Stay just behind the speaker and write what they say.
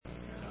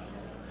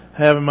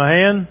have in my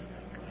hand?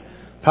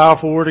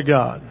 Powerful Word of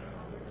God.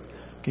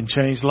 Can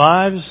change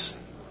lives,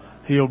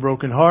 heal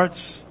broken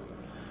hearts,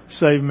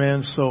 save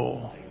man's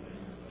soul.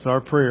 It's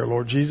our prayer,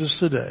 Lord Jesus,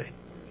 today.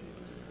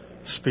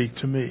 Speak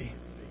to me.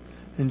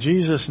 In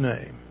Jesus'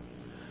 name,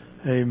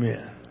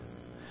 amen.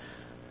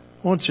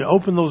 I want you to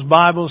open those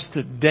Bibles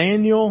to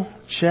Daniel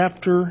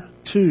chapter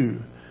 2.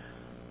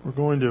 We're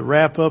going to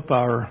wrap up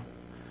our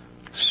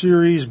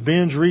series,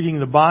 Binge Reading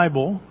the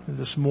Bible,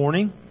 this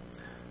morning.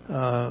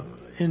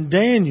 In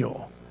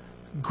Daniel,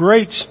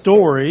 great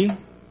story,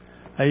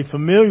 a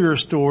familiar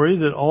story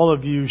that all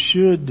of you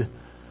should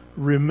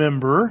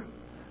remember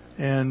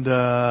and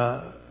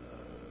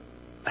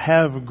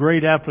have a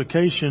great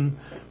application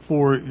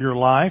for your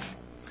life.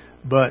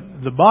 But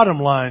the bottom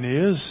line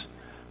is,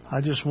 I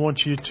just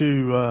want you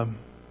to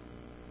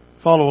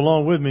follow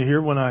along with me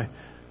here when I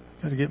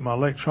got to get my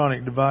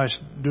electronic device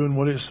doing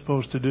what it's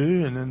supposed to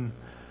do, and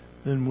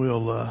then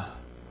we'll.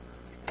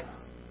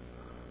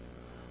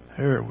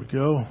 There we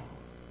go.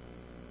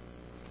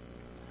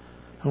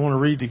 I want to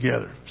read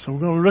together. So we're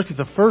going to look at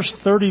the first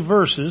 30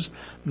 verses.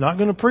 I'm not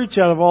going to preach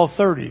out of all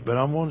 30, but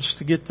I want us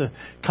to get the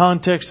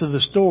context of the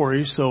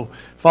story. So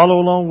follow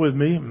along with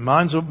me.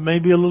 Mine's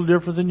maybe a little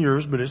different than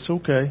yours, but it's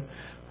okay.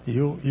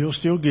 You'll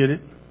still get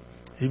it.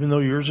 Even though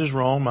yours is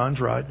wrong, mine's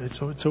right.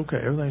 It's okay.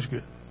 Everything's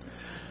good.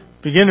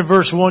 Begin in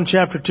verse 1,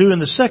 chapter 2. In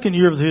the second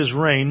year of his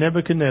reign,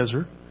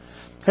 Nebuchadnezzar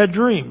had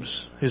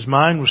dreams. His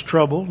mind was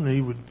troubled,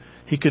 and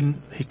he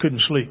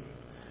couldn't sleep.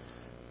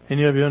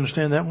 Any of you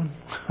understand that one?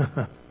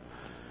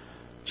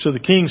 So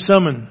the king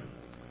summoned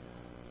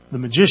the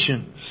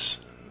magicians,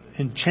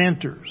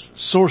 enchanters,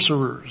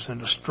 sorcerers, and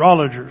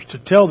astrologers to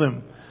tell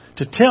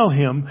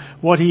him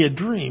what he had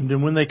dreamed.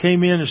 And when they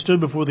came in and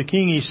stood before the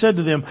king, he said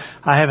to them,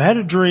 I have had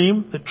a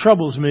dream that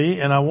troubles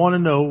me, and I want to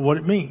know what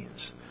it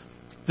means.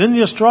 Then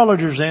the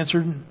astrologers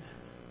answered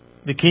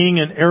the king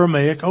in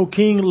Aramaic, O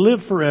king, live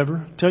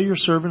forever. Tell your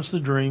servants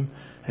the dream,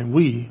 and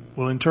we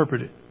will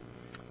interpret it.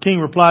 The king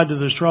replied to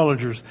the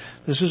astrologers,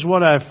 This is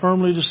what I have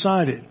firmly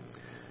decided.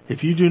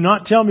 If you do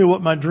not tell me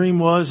what my dream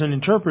was and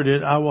interpret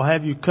it, I will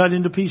have you cut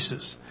into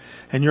pieces,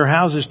 and your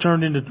houses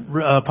turned into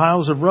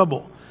piles of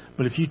rubble.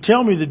 But if you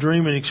tell me the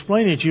dream and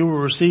explain it, you will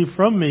receive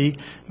from me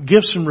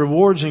gifts and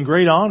rewards and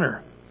great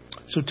honor.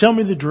 So tell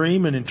me the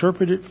dream and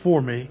interpret it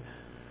for me.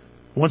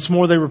 Once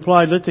more they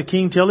replied, Let the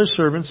king tell his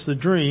servants the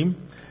dream,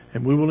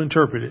 and we will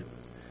interpret it.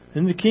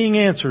 Then the king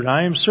answered,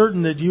 I am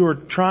certain that you are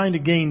trying to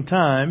gain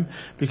time,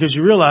 because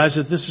you realize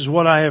that this is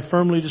what I have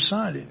firmly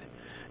decided.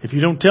 If you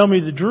don't tell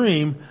me the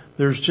dream,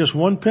 there's just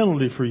one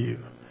penalty for you.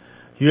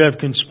 You have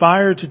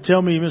conspired to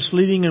tell me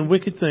misleading and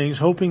wicked things,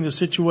 hoping the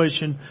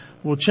situation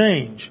will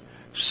change.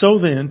 So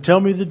then, tell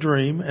me the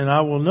dream, and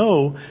I will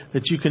know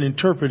that you can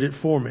interpret it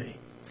for me.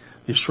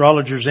 The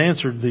astrologers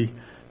answered the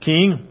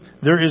king,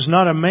 There is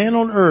not a man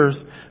on earth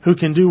who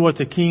can do what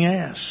the king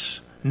asks.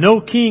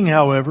 No king,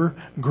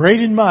 however, great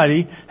and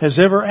mighty, has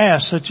ever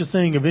asked such a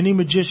thing of any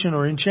magician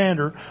or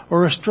enchanter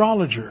or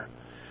astrologer.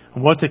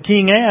 And what the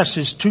king asks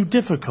is too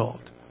difficult.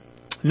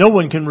 No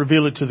one can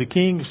reveal it to the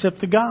king except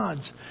the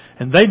gods,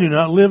 and they do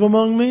not live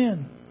among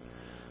men.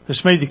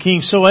 This made the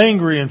king so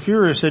angry and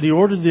furious that he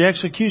ordered the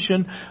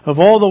execution of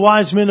all the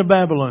wise men of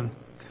Babylon.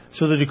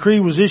 So the decree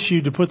was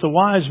issued to put the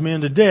wise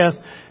men to death,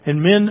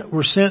 and men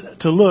were sent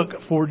to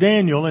look for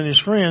Daniel and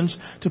his friends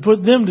to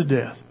put them to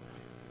death.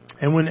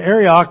 And when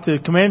Arioch, the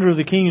commander of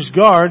the king's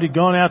guard, had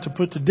gone out to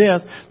put to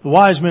death the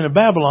wise men of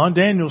Babylon,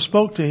 Daniel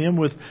spoke to him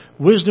with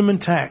wisdom and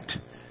tact.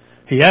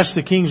 He asked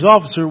the king's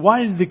officer,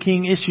 Why did the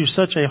king issue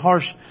such a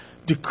harsh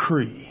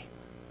decree?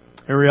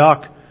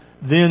 Arioch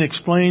then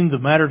explained the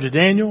matter to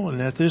Daniel,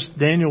 and at this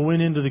Daniel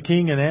went into the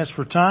king and asked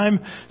for time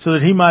so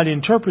that he might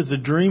interpret the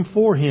dream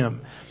for him.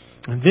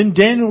 And then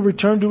Daniel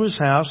returned to his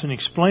house and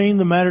explained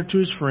the matter to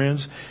his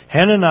friends,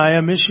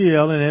 Hananiah,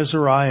 Mishael, and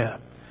Azariah.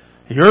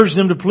 He urged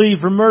them to plead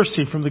for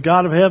mercy from the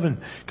God of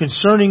heaven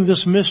concerning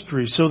this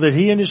mystery, so that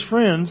he and his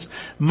friends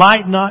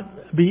might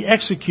not be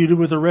executed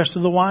with the rest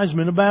of the wise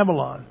men of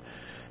Babylon.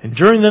 And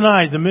during the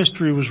night the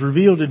mystery was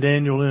revealed to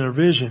Daniel in a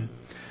vision.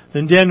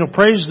 Then Daniel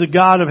praised the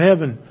God of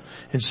heaven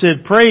and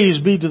said,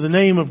 Praise be to the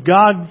name of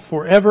God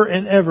forever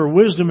and ever.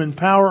 Wisdom and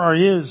power are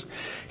His.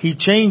 He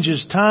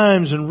changes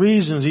times and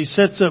reasons. He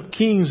sets up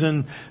kings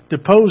and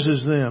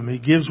deposes them. He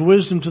gives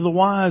wisdom to the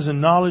wise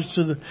and knowledge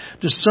to the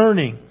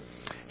discerning.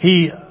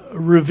 He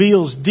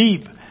reveals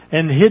deep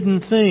and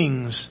hidden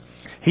things.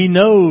 He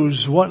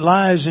knows what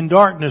lies in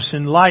darkness,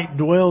 and light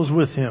dwells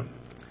with Him.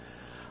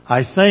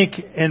 I thank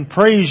and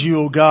praise you,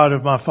 O God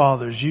of my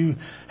fathers. You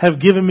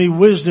have given me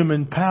wisdom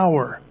and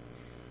power.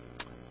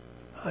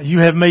 You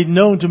have made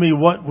known to me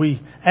what we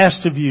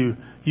asked of you.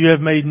 You have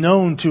made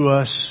known to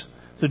us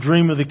the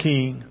dream of the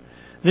king.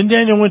 Then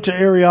Daniel went to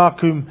Arioch,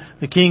 whom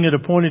the king had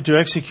appointed to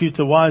execute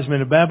the wise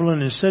men of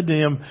Babylon, and said to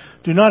him,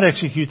 Do not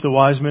execute the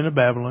wise men of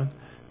Babylon.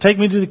 Take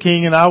me to the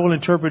king, and I will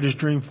interpret his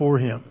dream for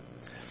him.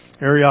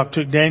 Arioch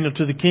took Daniel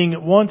to the king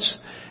at once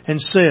and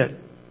said,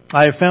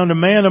 I have found a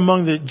man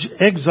among the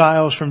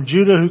exiles from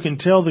Judah who can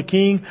tell the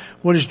king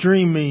what his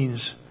dream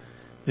means.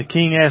 The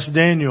king asked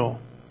Daniel,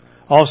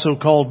 also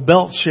called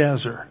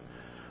Belshazzar.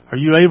 Are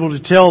you able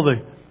to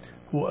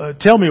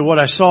tell me what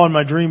I saw in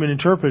my dream and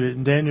interpret it?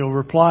 And Daniel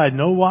replied,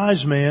 no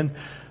wise man,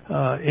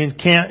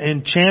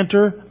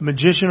 enchanter,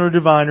 magician, or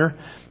diviner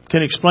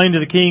can explain to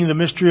the king the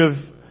mystery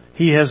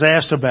he has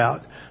asked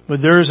about.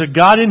 But there is a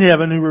God in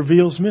heaven who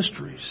reveals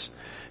mysteries.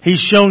 He's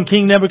shown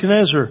King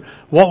Nebuchadnezzar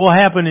what will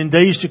happen in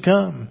days to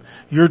come.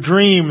 Your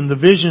dream and the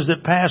visions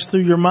that pass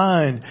through your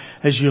mind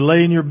as you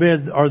lay in your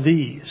bed are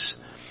these.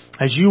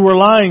 As you were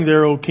lying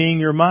there, O king,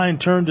 your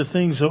mind turned to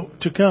things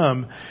to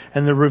come,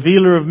 and the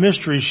revealer of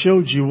mysteries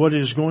showed you what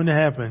is going to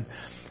happen.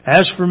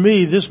 As for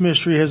me, this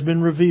mystery has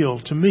been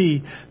revealed to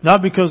me,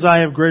 not because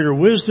I have greater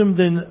wisdom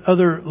than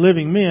other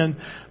living men,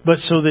 but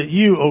so that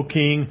you, O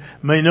king,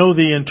 may know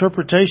the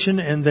interpretation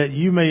and that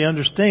you may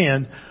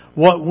understand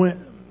what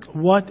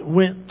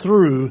went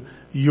through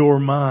your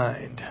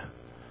mind.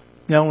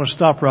 Now I want to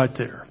stop right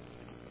there.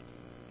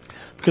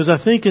 Because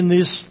I think in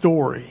this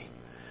story,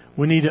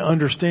 we need to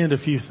understand a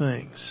few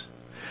things.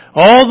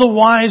 All the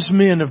wise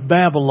men of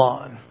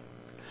Babylon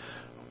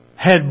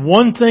had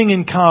one thing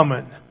in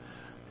common.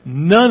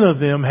 None of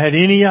them had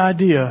any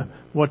idea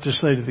what to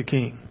say to the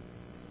king.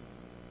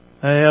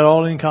 They had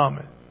all in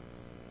common.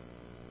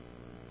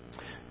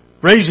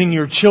 Raising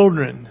your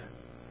children,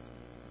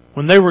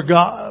 when they were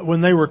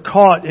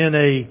caught in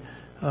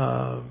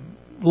a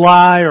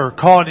lie or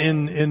caught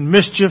in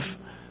mischief,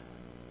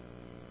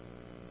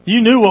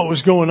 you knew what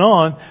was going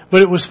on,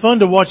 but it was fun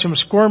to watch them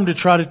squirm to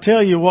try to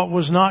tell you what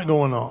was not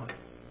going on.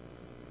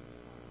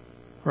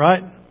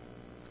 Right?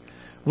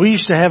 We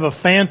used to have a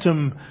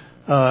phantom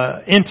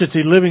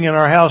entity living in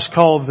our house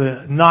called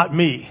the Not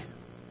Me.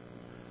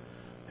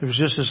 It was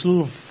just this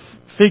little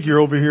figure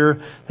over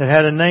here that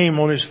had a name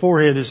on his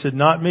forehead that said,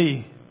 Not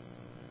Me.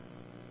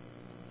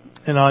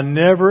 And I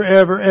never,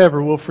 ever,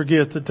 ever will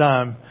forget the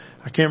time.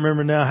 I can't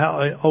remember now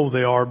how old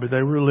they are, but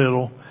they were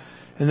little.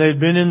 And they'd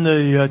been in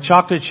the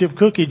chocolate chip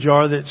cookie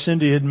jar that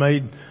Cindy had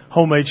made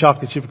homemade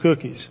chocolate chip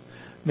cookies.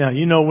 Now,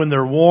 you know when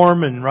they're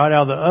warm and right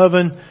out of the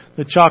oven,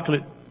 the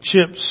chocolate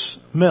chips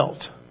melt.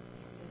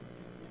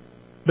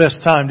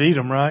 Best time to eat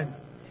them, right?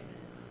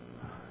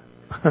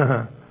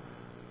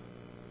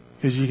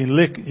 Because you can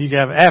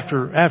have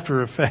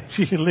after effects.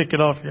 You can lick it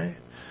off your hand.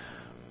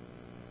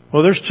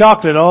 Well, there's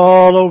chocolate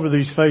all over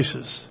these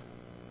faces.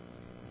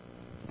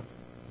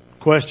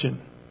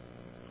 Question.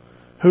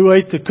 Who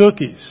ate the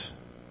cookies?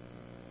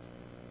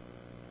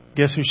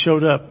 Guess who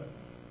showed up?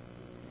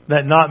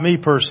 That Not Me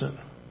person.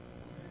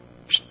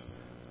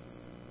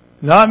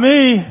 Not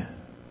me.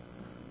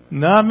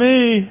 Not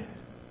me.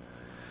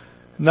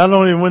 Not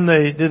only when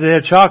they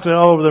have chocolate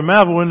all over their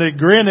mouth, but when they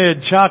grin, they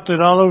had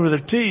chocolate all over their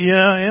teeth.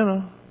 Yeah, you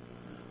know.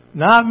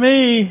 Not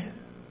me.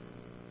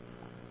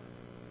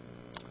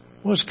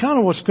 Well, it's kind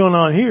of what's going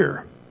on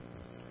here.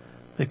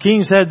 The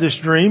king's had this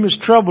dream. It's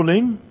troubled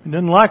him. He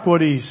doesn't like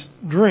what he's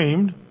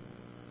dreamed.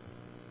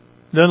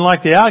 Doesn't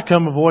like the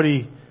outcome of what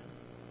he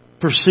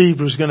perceived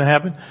was going to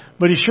happen.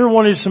 But he sure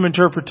wanted some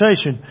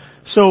interpretation.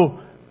 So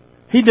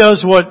he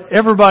does what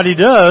everybody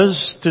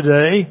does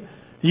today.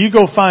 You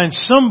go find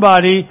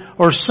somebody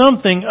or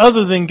something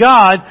other than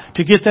God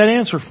to get that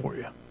answer for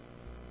you.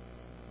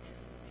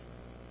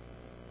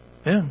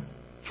 Yeah.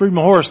 Let's read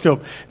my horoscope.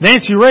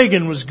 Nancy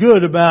Reagan was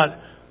good about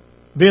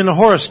being a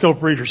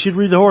horoscope reader. She'd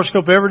read the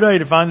horoscope every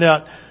day to find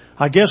out,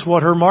 I guess,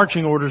 what her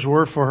marching orders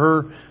were for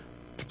her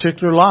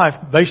particular life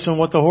based on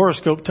what the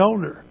horoscope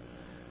told her.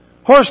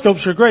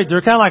 Horoscopes are great.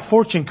 They're kind of like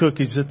fortune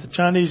cookies at the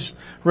Chinese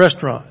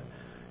restaurant.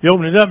 You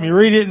open it up and you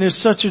read it and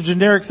it's such a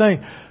generic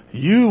thing.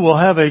 You will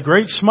have a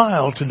great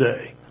smile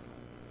today.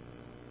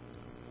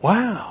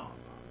 Wow.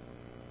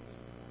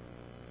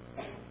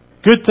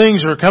 Good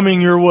things are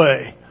coming your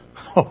way.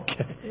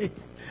 Okay.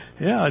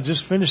 Yeah, I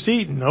just finished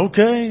eating.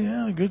 Okay.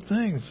 Yeah, good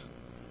things.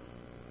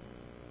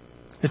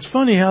 It's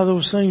funny how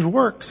those things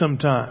work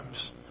sometimes.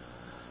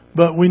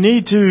 But we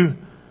need to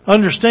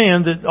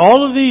understand that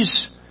all of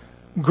these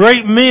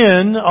great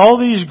men, all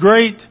these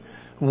great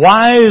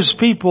wise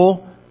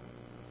people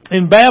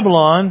in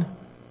Babylon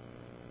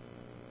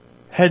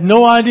had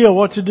no idea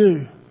what to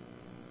do.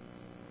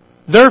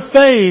 Their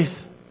faith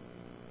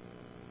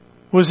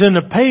was in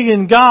a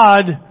pagan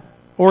god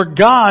or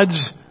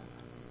gods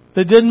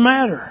that didn't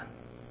matter.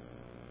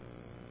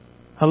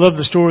 I love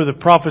the story of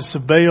the prophets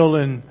of Baal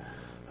and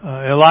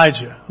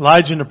Elijah.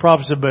 Elijah and the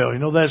prophets of Baal. You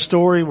know that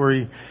story where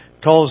he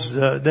calls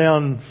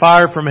down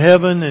fire from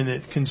heaven and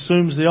it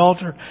consumes the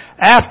altar?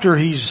 After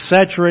he's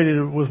saturated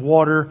it with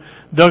water,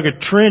 dug a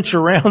trench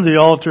around the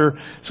altar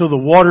so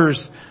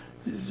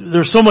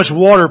there's so much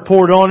water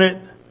poured on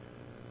it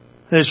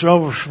that it's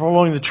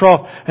overflowing the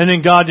trough, and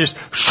then God just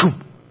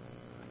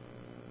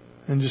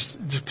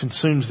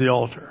consumes the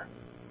altar.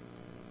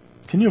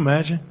 Can you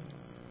imagine?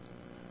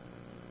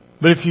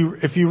 But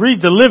if you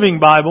read the Living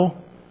Bible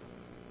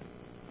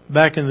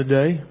back in the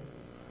day,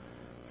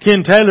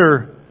 Ken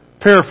Taylor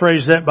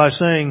paraphrased that by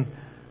saying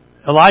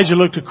Elijah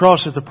looked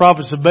across at the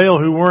prophets of Baal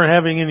who weren't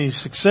having any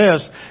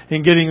success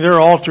in getting their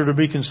altar to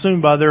be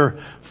consumed by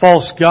their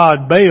false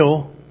god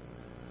Baal.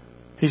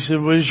 He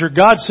said, well, is your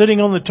God sitting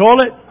on the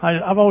toilet?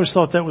 I've always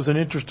thought that was an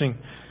interesting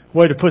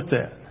way to put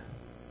that.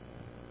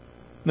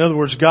 In other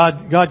words,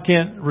 God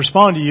can't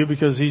respond to you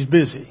because He's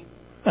busy.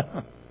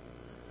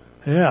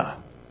 Yeah.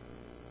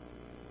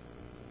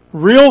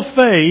 Real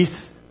faith,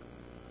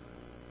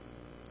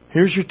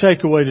 here's your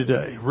takeaway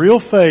today. Real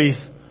faith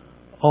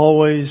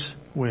always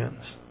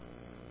wins.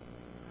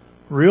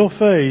 Real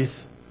faith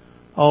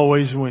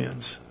always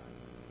wins.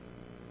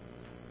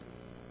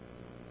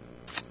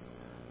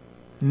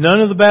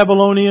 None of the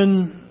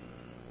Babylonian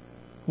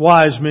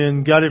wise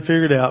men got it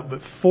figured out, but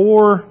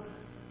 4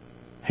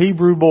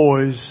 Hebrew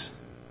boys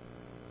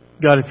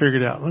got it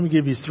figured out. Let me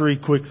give you 3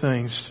 quick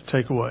things to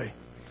take away.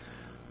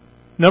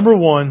 Number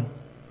 1,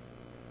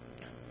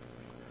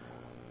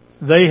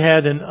 they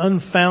had an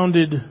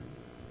unfounded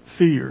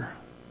fear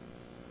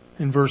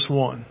in verse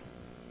 1.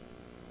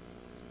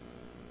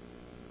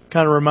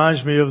 Kind of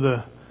reminds me of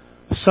the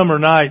summer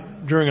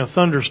night during a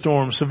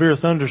thunderstorm, severe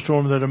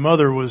thunderstorm, that a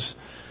mother was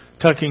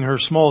tucking her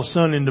small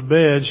son into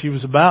bed. She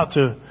was about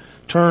to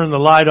turn the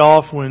light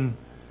off when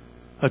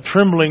a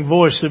trembling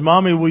voice said,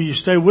 "Mommy, will you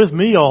stay with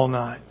me all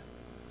night?"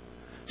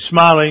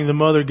 Smiling, the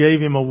mother gave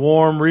him a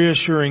warm,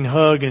 reassuring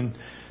hug, and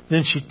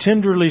then she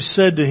tenderly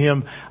said to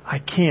him, "I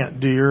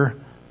can't, dear.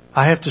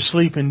 I have to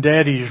sleep in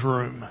Daddy's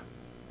room."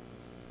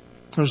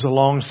 There was a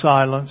long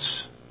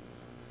silence.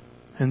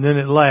 And then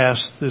at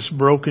last, this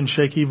broken,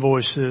 shaky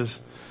voice says,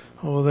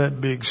 "Oh,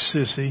 that big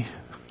sissy."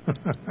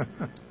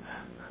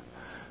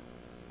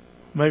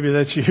 Maybe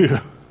that's you.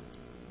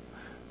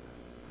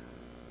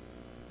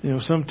 You know,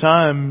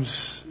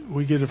 sometimes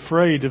we get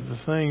afraid of the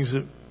things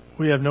that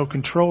we have no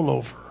control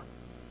over.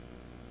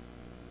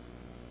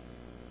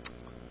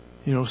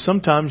 You know,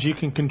 sometimes you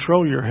can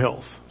control your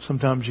health.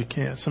 Sometimes you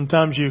can't.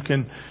 Sometimes you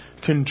can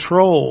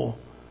control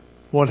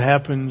what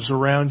happens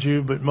around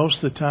you, but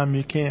most of the time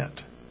you can't.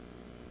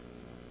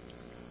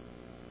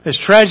 As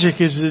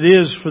tragic as it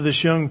is for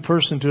this young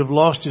person to have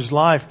lost his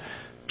life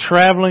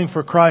traveling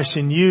for Christ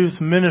in youth,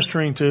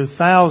 ministering to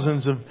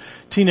thousands of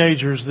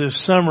teenagers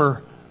this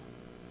summer,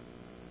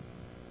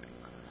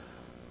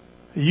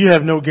 you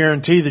have no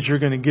guarantee that you're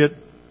going to get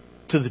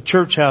to the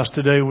church house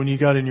today when you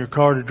got in your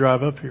car to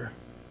drive up here.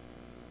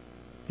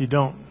 You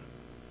don't.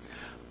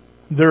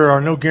 There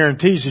are no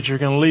guarantees that you're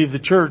going to leave the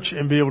church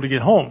and be able to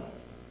get home.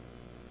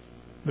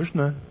 There's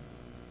none.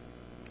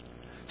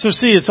 So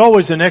see, it's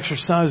always an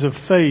exercise of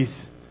faith.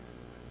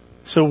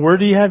 So where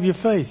do you have your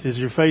faith? Is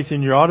your faith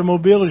in your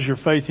automobile? Is your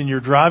faith in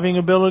your driving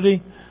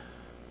ability?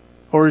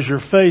 Or is your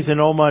faith in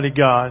Almighty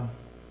God,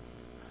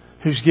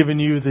 who's given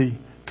you the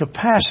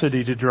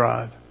capacity to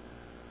drive?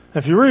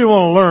 If you really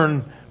want to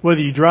learn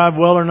whether you drive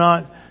well or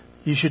not,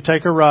 you should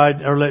take a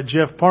ride or let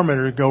Jeff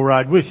Parmenter go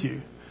ride with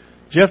you.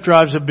 Jeff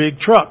drives a big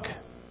truck.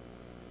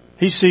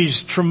 He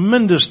sees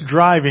tremendous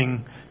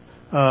driving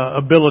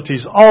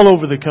abilities all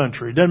over the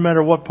country. Doesn't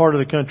matter what part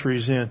of the country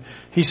he's in.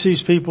 He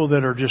sees people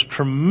that are just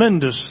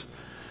tremendous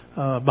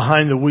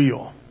behind the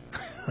wheel.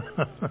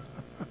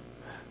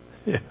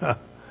 Yeah.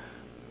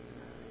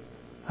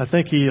 I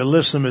think he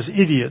lists them as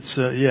idiots.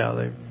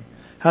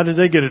 How did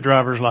they get a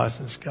driver's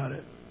license? Got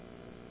it.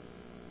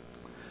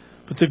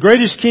 But the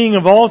greatest king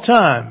of all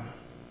time,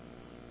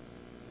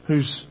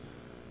 who's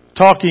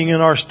talking in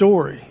our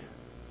story,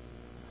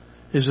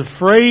 is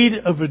afraid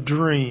of a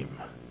dream,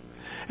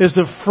 is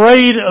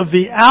afraid of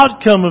the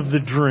outcome of the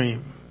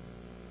dream.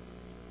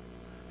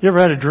 You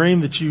ever had a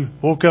dream that you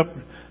woke up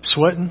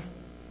sweating?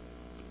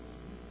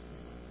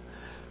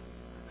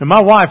 And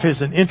my wife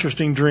is an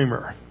interesting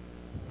dreamer.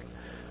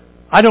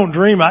 I don't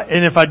dream,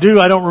 and if I do,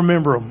 I don't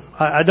remember them.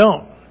 I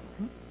don't.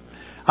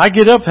 I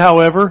get up,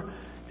 however,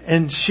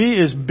 and she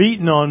is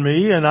beating on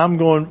me, and I'm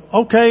going,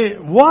 "Okay,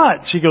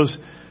 what?" She goes,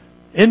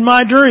 "In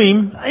my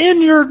dream."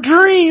 "In your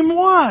dream,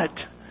 what?"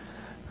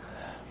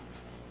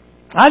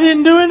 "I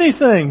didn't do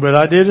anything, but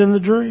I did in the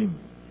dream."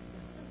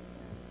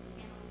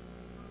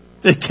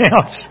 It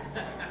counts.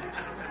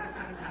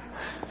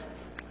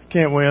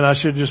 Can't win. I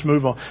should just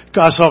move on.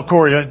 I saw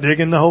Corey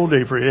digging the hole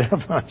deeper. Yeah,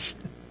 much.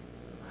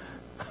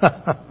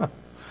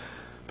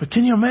 But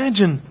can you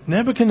imagine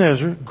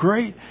Nebuchadnezzar?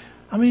 Great.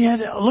 I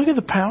mean, look at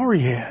the power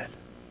he had.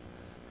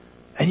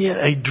 And yet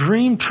a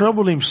dream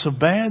troubled him so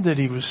bad that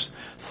he was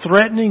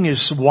threatening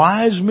his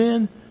wise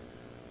men.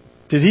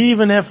 Did he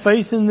even have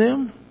faith in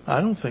them?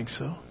 I don't think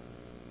so.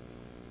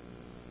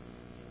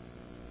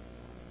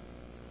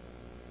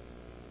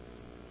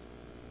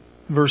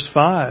 Verse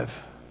 5.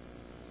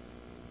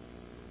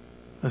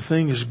 "The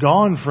thing is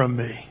gone from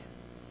me,"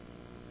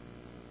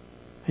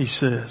 he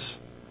says.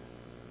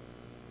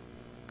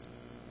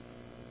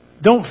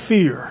 Don't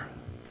fear.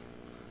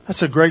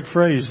 That's a great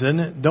phrase, isn't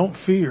it? Don't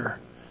fear.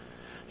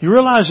 You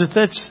realize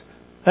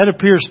that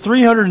appears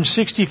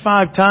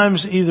 365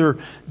 times, either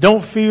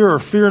don't fear or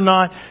fear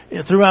not,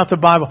 throughout the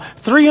Bible.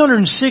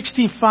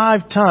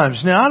 365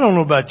 times. Now, I don't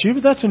know about you,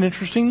 but that's an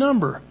interesting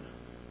number.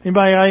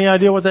 Anybody got any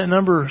idea what that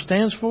number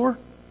stands for?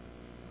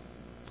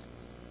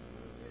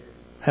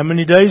 How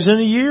many days in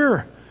a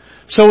year?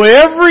 So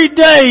every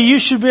day you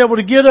should be able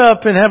to get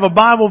up and have a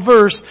Bible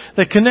verse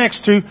that connects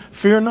to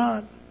fear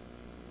not.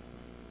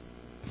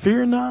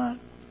 Fear not.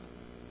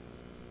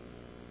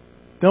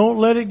 Don't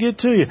let it get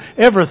to you.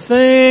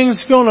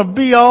 Everything's going to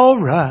be all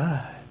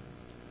right.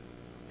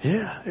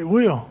 Yeah, it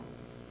will.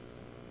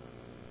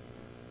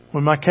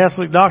 When my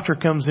Catholic doctor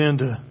comes in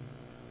to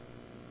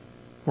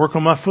work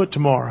on my foot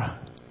tomorrow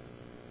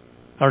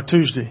or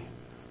Tuesday,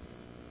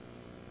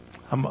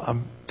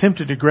 I'm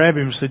tempted to grab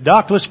him and say,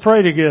 Doc, let's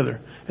pray together.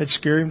 It'd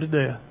scare him to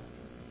death.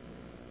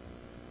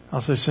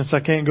 I'll say, since I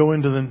can't go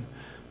into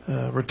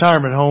the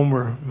retirement home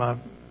where my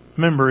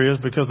member is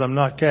because I'm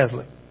not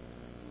Catholic.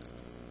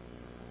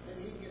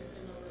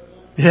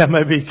 Yeah,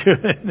 maybe he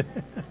could.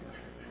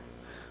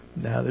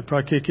 No, they'd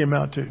probably kick him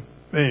out too.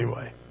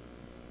 Anyway.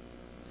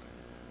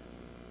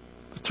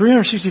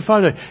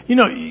 365 days. You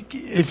know,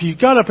 if you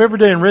got up every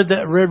day and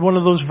read one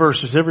of those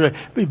verses every day,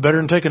 it'd be better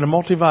than taking a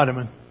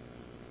multivitamin.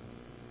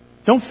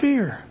 Don't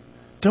fear.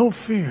 Don't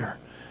fear.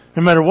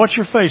 No matter what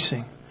you're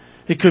facing.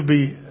 It could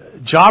be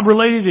job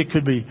related. It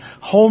could be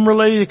home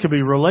related. It could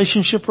be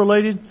relationship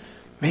related.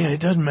 Man, it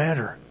doesn't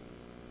matter.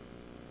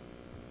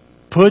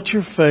 Put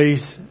your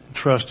faith and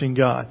trust in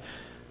God.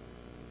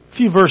 A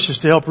few verses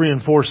to help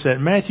reinforce that.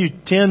 Matthew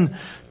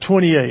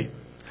 10:28.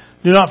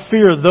 Do not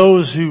fear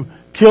those who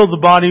kill the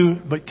body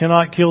but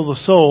cannot kill the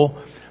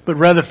soul, but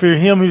rather fear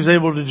Him who's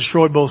able to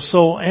destroy both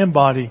soul and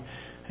body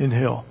in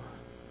hell.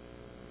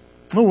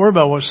 Don't worry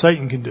about what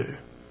Satan can do.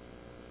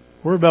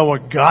 Worry about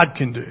what God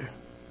can do.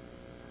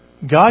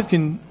 God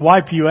can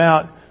wipe you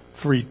out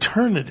for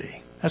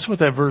eternity. That's what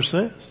that verse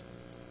says.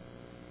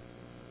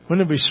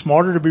 Wouldn't it be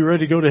smarter to be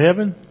ready to go to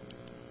heaven?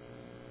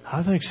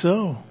 I think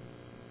so.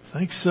 I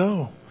think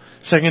so.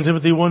 2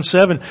 Timothy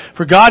 1:7.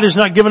 For God has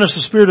not given us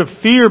a spirit of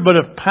fear, but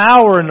of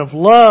power and of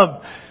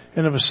love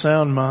and of a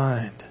sound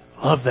mind.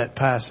 Love that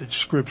passage,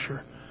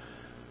 Scripture.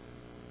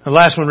 The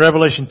last one,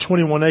 Revelation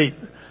 21:8.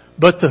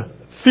 But the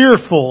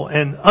fearful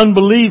and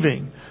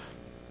unbelieving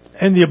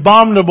and the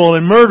abominable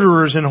and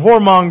murderers and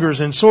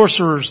whoremongers and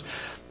sorcerers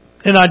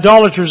and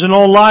idolaters and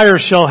all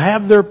liars shall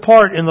have their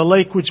part in the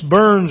lake which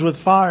burns with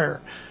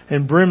fire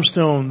and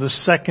brimstone, the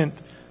second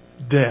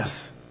death.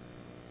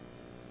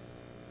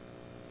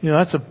 You know,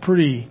 that's a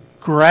pretty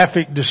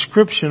graphic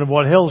description of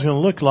what hell's going to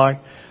look like.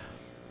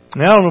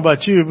 Now, I don't know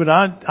about you, but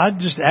I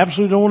just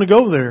absolutely don't want to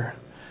go there.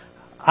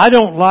 I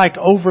don't like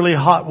overly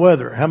hot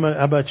weather. How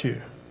about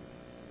you?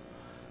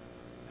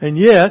 And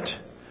yet,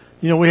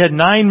 you know, we had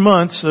 9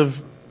 months of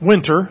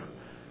winter.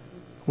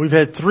 We've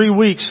had 3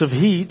 weeks of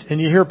heat, and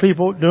you hear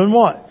people doing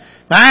what?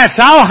 Man, it's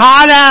so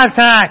hot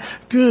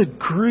outside. Good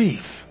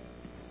grief.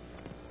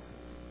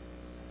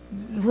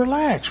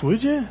 Relax,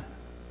 would you?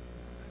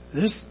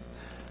 This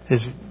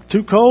is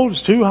too cold,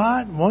 it's too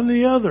hot, one or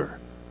the other.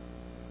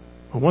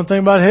 But one thing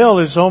about hell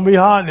is it's going to be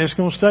hot and it's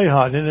going to stay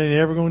hot, and it ain't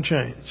ever going to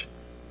change.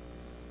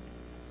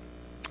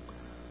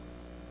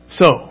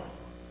 So,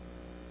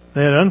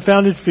 they had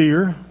unfounded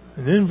fear.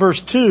 And then in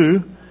verse 2,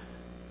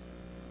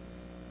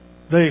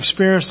 they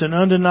experienced an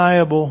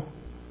undeniable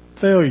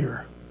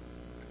failure.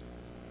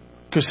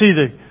 Because see,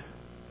 the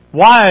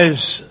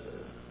wise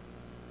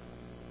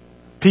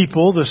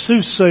people, the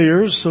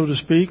soothsayers, so to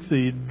speak,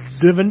 the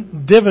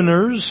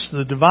diviners,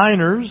 the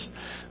diviners,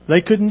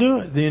 they couldn't do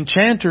it. The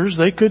enchanters,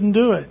 they couldn't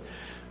do it.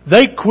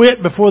 They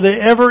quit before they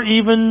ever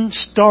even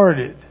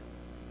started.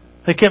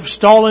 They kept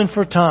stalling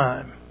for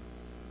time.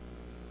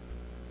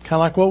 Kind of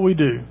like what we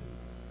do.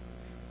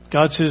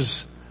 God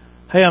says,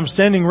 hey, I'm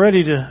standing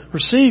ready to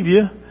receive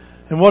you.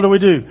 And what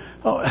do?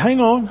 Oh, hang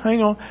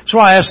on. That's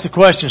why I asked the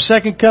question,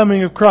 second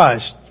coming of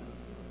Christ,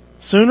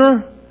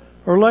 sooner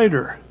or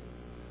later?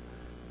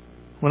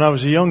 When I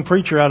was a young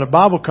preacher out of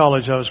Bible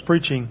college, I was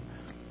preaching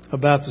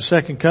about the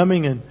second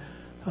coming, and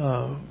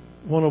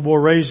one of the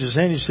boys raised his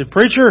hand. He said,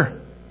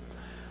 Preacher,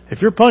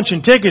 if you're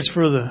punching tickets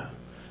for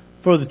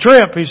the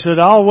trip, he said,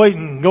 I'll wait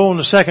and go on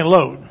the second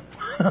load.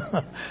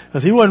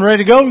 Because he wasn't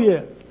ready to go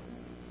yet.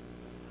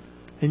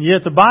 And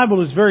yet the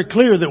Bible is very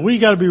clear that we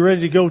got to be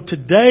ready to go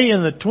today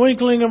in the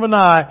twinkling of an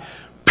eye.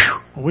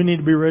 We need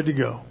to be ready to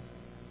go.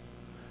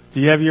 Do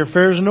you have your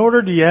affairs in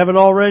order? Do you have it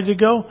all ready to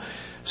go?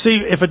 See,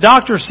 if a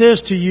doctor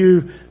says to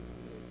you,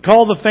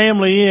 call the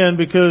family in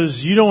because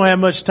you don't have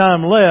much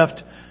time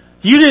left,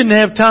 you didn't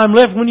have time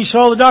left when you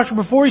saw the doctor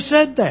before he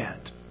said that.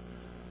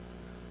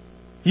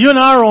 You and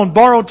I are on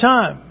borrowed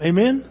time.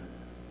 Amen?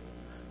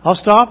 I'll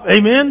stop.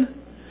 Amen?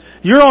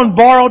 You're on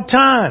borrowed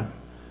time.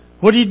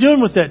 What are you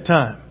doing with that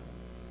time?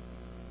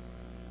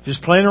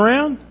 Just playing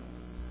around?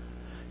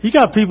 You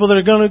got people that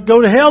are going to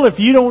go to hell if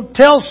you don't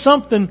tell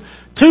something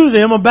to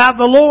them about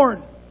the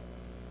Lord.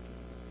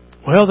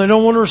 Well, they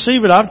don't want to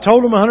receive it. I've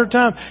told them 100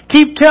 times.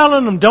 Keep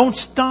telling them. Don't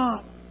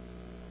stop.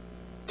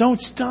 Don't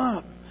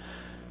stop.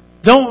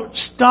 Don't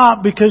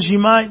stop because you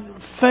might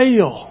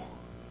fail.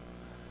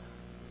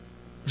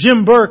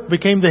 Jim Burke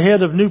became the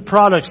head of new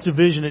products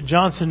division at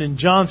Johnson &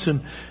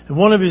 Johnson. And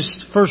one of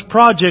his first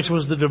projects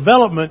was the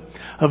development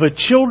of a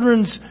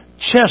children's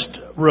chest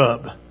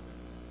rub.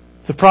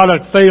 The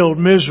product failed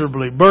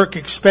miserably. Burke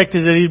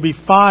expected that he'd be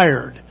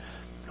fired.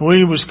 When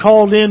he was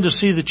called in to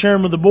see the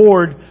chairman of the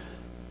board,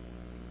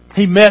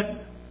 he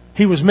met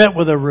he was met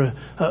with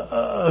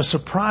a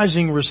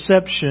surprising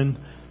reception.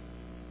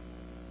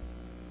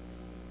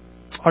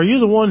 "Are you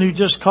the one who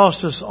just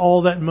cost us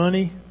all that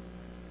money?"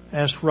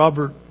 asked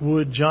Robert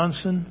Wood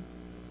Johnson.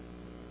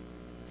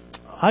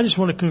 "I just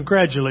want to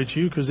congratulate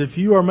you, because if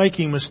you are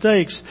making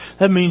mistakes,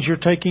 that means you're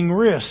taking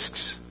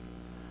risks.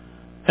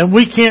 And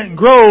we can't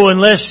grow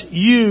unless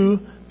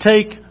you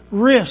take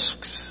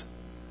risks."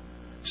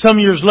 Some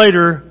years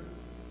later,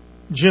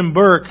 Jim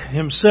Burke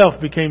himself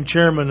became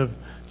chairman of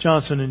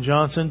Johnson &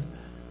 Johnson.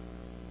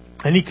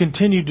 And he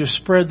continued to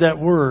spread that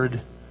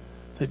word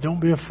that don't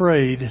be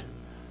afraid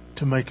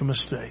to make a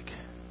mistake.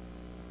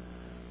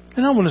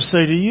 And I want to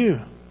say to you,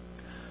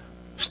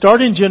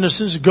 start in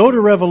Genesis, go to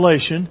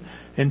Revelation,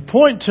 and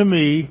point to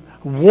me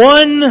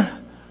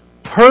one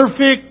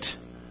perfect,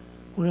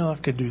 well, I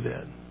could do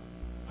that,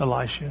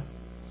 Elisha.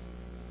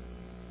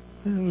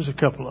 There was a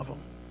couple of them.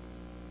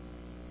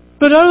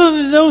 But other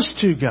than those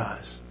two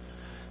guys,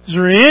 is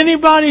there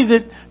anybody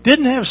that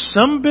didn't have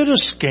some bit of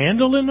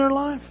scandal in their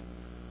life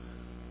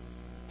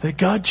that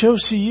God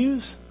chose to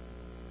use?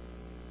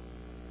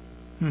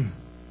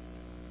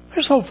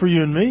 There's hope for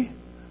you and me.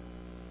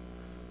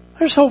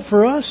 There's hope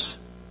for us.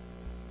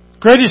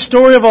 Greatest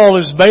story of all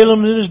is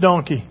Balaam and his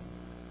donkey.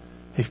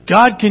 If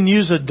God can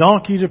use a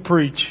donkey to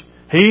preach,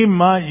 He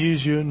might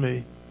use you and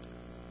me.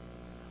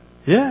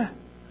 Yeah.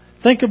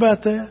 Think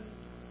about that.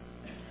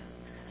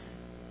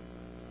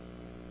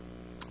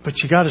 But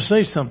you got to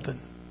say something.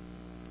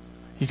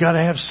 You got to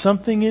have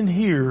something in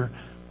here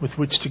with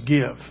which to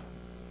give.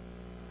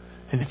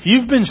 And if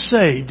you've been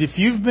saved, if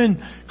you've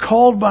been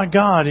called by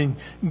God and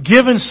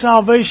given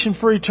salvation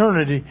for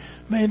eternity,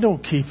 man,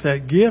 don't keep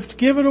that gift.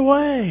 Give it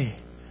away.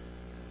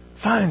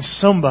 Find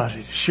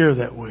somebody to share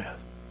that with.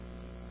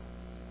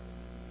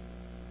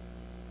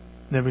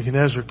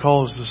 Nebuchadnezzar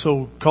calls the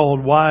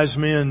so-called wise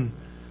men.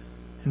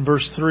 In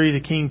verse 3, the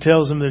king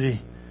tells him that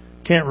he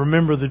can't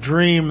remember the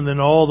dream, and then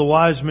all the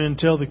wise men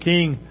tell the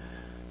king,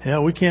 "Yeah,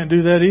 we can't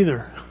do that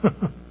either."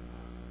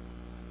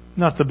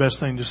 Not the best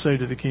thing to say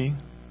to the king.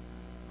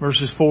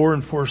 Verses 4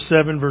 and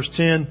 7, verse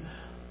 10,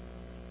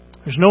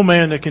 there's no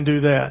man that can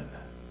do that.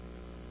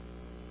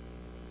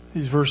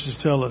 These verses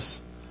tell us.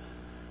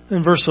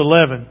 In verse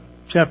 11,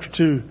 chapter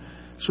 2,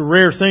 it's a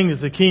rare thing that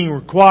the king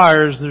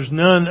requires. There's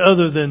none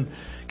other than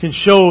can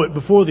show it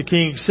before the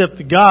king except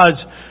the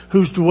gods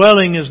whose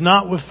dwelling is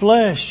not with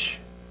flesh.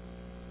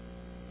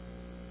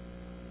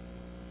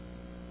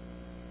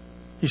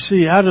 You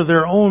see, out of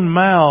their own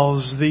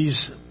mouths,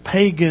 these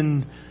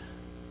pagan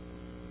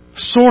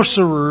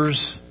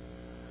sorcerers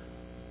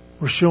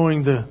were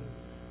showing the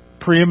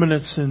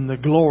preeminence and the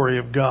glory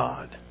of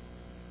God.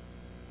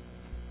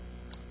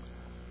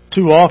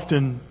 Too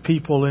often,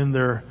 people in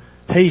their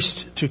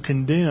haste to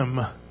condemn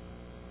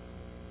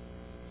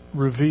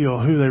reveal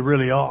who they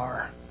really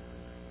are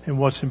and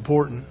what's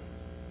important.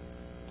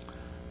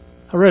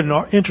 I read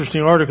an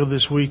interesting article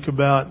this week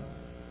about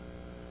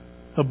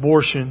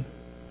abortion.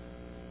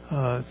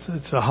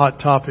 It's a hot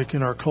topic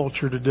in our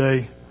culture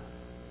today.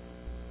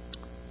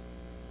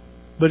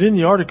 But in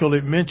the article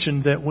it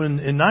mentioned that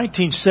in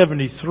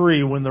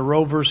 1973, when the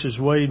Roe versus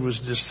Wade was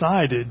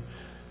decided,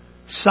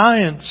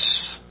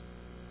 science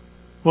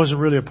wasn't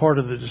really a part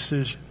of the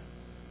decision.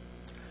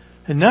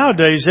 And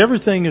nowadays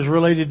everything is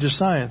related to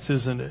science,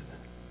 isn't it?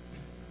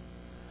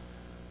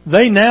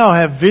 They now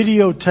have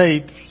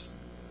videotapes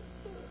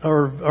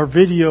or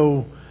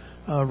video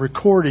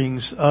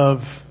recordings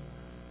of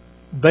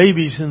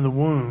babies in the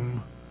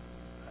womb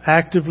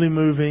actively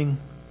moving,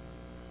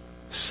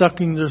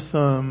 sucking their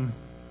thumb,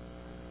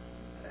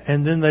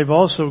 and then they've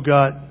also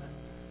got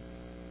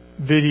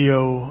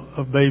video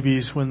of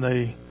babies when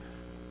they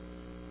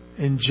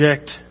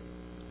inject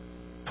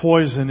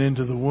poison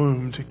into the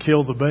womb to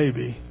kill the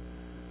baby,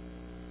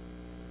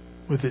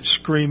 with it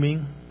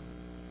screaming,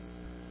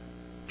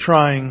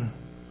 trying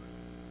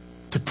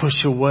to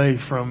push away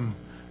from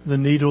the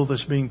needle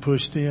that's being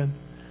pushed in.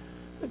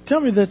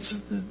 Tell me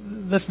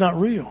that's not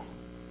real.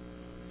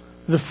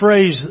 The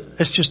phrase,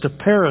 "it's just a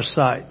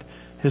parasite,"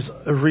 has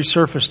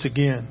resurfaced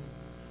again.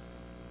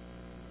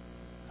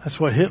 That's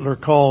what Hitler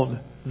called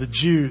the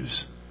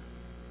Jews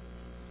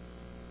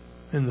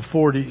in the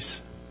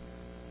 40s,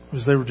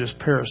 was they were just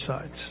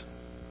parasites.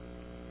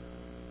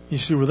 You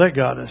see where that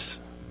got us.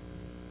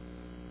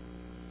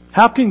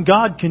 How can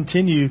God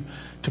continue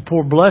to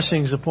pour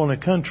blessings upon a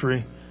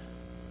country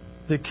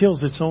that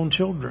kills its own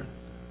children?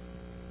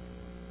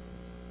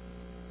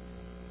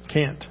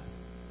 Can't.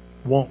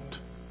 Won't.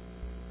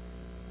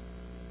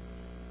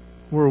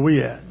 Where are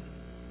we at?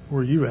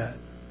 Where are you at?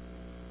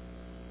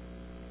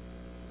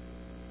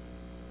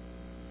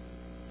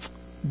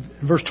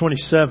 In verse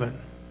 27,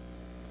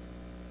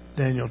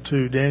 Daniel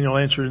 2, Daniel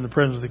answered in the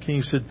presence of the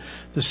king, said,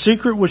 "The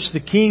secret which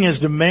the king has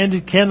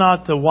demanded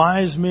cannot the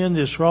wise men,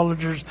 the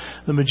astrologers,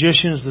 the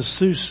magicians, the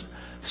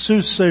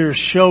soothsayers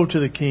show to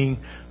the king,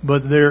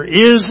 but there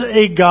is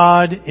a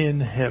God in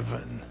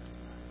heaven."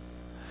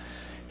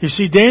 You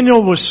see,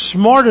 Daniel was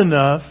smart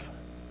enough,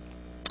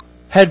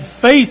 had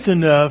faith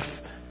enough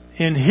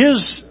in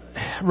his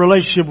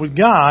relationship with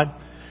God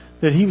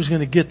that he was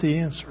going to get the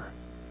answer.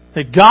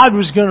 that God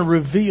was going to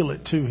reveal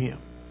it to him.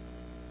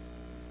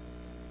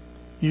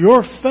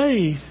 Your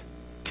faith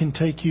can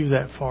take you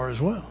that far as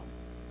well.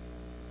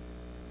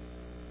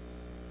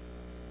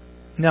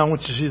 Now I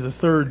want you to see the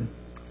third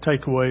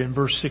takeaway in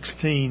verse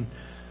 16.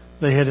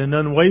 They had an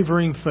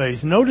unwavering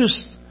faith.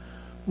 Notice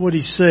what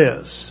he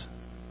says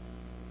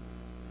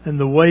and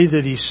the way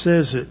that he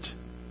says it.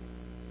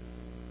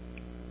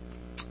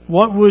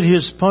 What would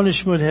his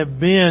punishment have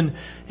been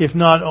if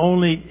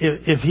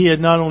he had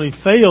not only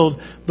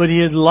failed, but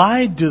he had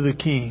lied to the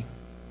king?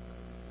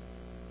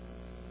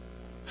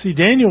 See,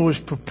 Daniel was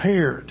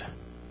prepared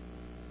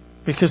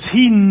because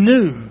he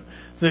knew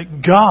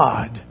that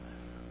God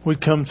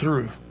would come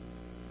through.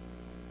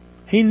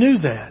 He knew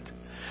that.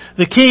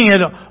 The king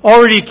had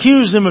already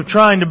accused them of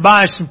trying to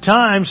buy some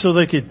time so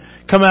they could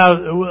come out,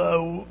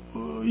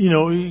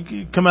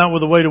 come out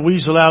with a way to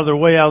weasel out of their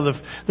way out of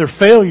their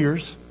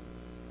failures.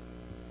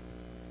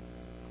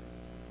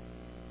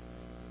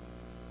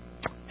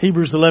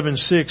 Hebrews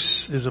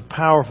 11:6 is a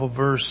powerful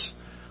verse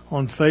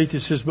on faith.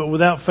 It says, "But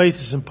without faith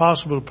it's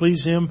impossible to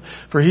please Him.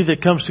 For he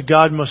that comes to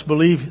God must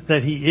believe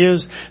that He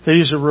is, that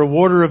He is a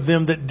rewarder of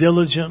them that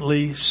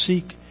diligently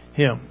seek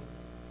Him."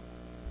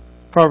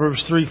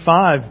 Proverbs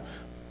 3:5,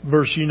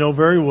 verse you know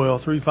very well,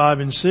 3:5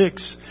 and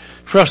 6.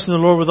 "Trust in the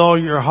Lord with all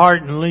your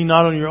heart and lean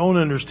not on your own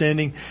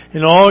understanding.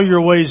 In all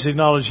your ways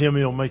acknowledge Him,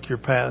 He'll make your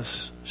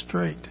paths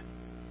straight."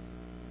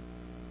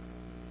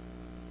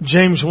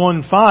 James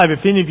 1:5,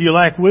 "If any of you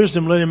lack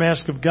wisdom, let him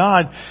ask of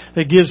God,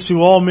 that gives to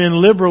all men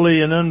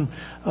liberally and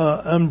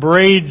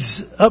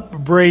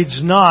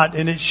upbraids not,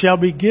 and it shall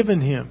be given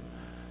him.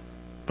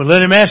 But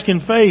let him ask in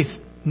faith,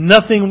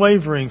 nothing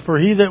wavering. For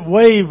he that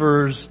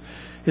wavers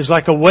is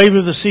like a wave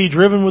of the sea,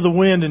 driven with the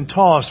wind and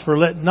tossed. For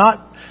let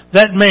not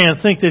that man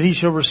think that he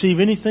shall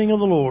receive anything of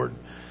the Lord.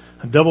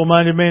 A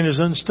double-minded man is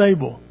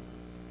unstable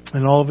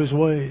in all of his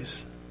ways."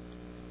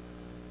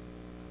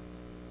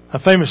 A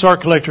famous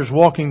art collector is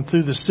walking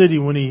through the city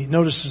when he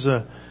notices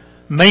a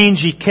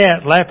mangy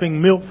cat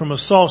lapping milk from a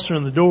saucer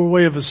in the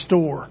doorway of a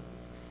store.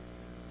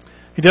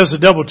 He does a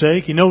double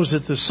take. He knows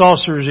that the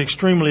saucer is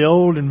extremely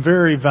old and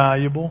very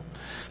valuable.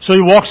 So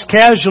he walks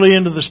casually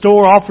into the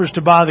store, offers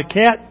to buy the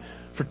cat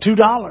for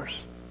 $2.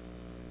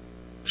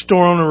 The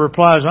store owner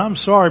replies, "I'm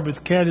sorry, but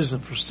the cat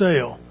isn't for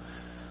sale."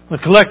 The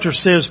collector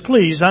says,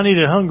 "Please, I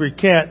need a hungry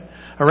cat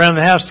around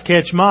the house to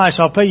catch mice.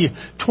 I'll pay you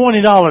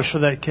 $20 for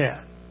that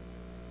cat."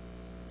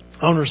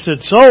 Owner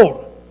said,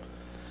 "Sold."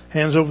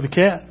 Hands over the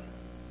cat.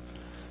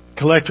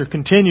 Collector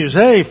continues,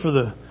 "Hey, for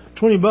the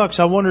 $20,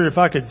 I wondered if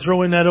I could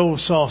throw in that old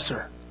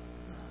saucer.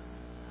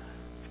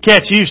 The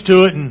cat's used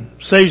to it and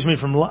saves me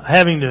from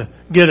having to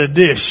get a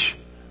dish."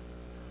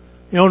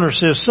 The owner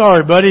says,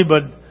 "Sorry, buddy,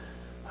 but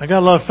I got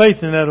a lot of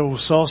faith in that old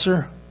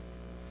saucer.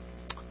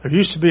 There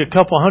used to be a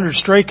couple hundred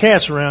stray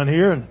cats around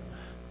here, and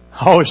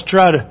I always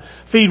try to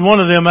feed one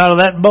of them out of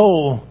that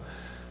bowl.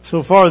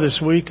 So far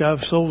this week,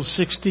 I've sold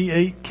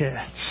 68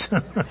 cats."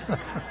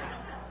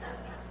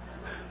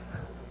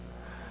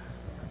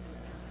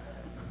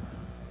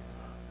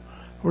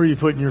 Where are you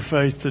putting your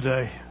faith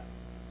today?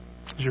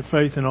 Is your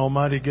faith in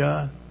Almighty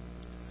God?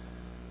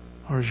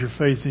 Or is your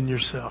faith in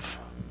yourself?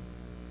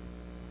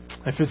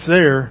 If it's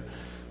there,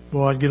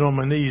 well, I'd get on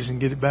my knees and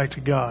get it back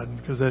to God,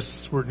 because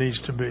that's where it needs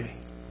to be.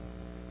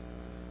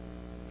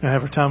 I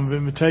have a time of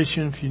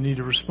invitation. If you need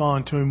to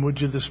respond to Him,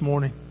 would you this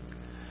morning?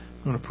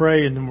 I'm going to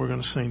pray and then we're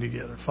going to sing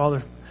together.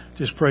 Father,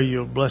 just pray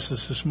You'll bless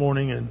us this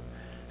morning and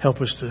help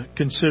us to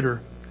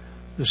consider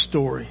the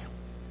story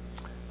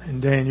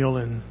and Daniel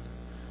and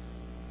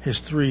his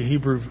 3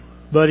 Hebrew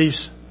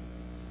buddies.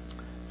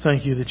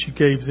 Thank You that You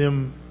gave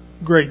them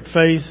great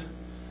faith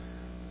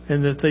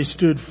and that they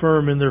stood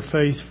firm in their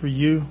faith for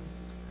You,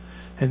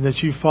 and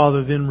that You,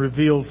 Father, then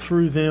revealed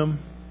through them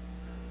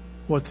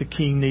what the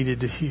king needed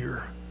to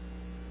hear.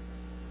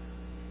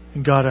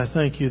 And God, I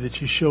thank You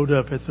that You showed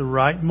up at the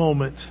right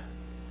moment,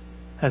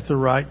 at the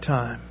right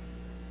time.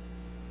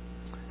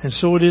 And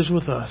so it is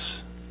with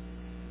us.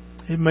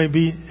 It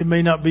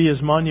may not be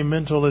as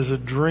monumental as a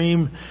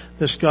dream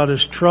that's got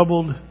us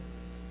troubled.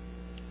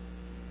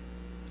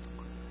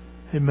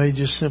 It may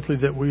just simply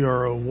that we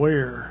are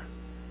aware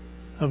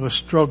of a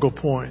struggle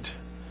point,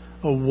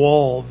 a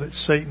wall that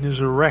Satan is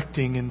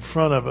erecting in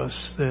front of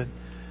us that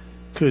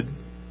could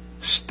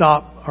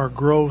stop our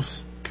growth,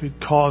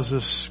 could cause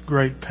us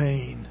great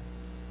pain.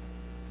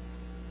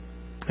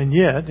 And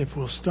yet, if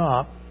we'll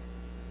stop,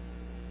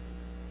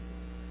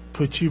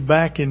 put You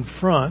back in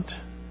front,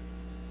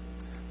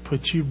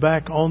 put You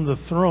back on the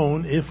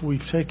throne if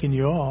we've taken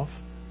You off,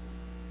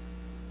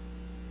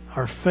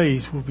 our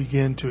faith will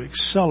begin to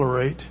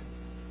accelerate,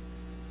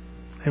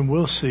 and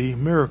we'll see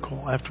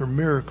miracle after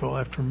miracle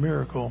after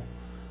miracle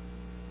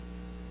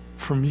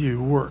from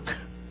You work.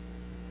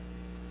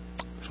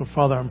 So,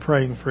 Father, I'm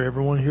praying for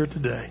everyone here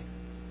today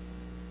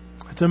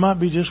that there might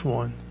be just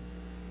one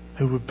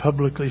who would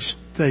publicly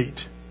state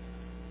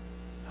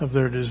of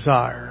their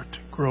desire to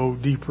grow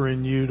deeper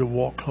in You, to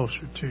walk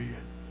closer to You.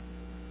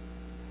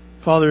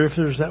 Father, if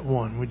there's that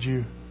one, would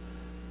You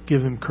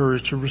give them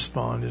courage to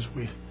respond as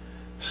we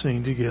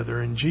sing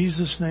together. In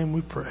Jesus' name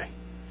we pray.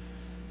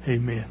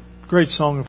 Amen. Great song of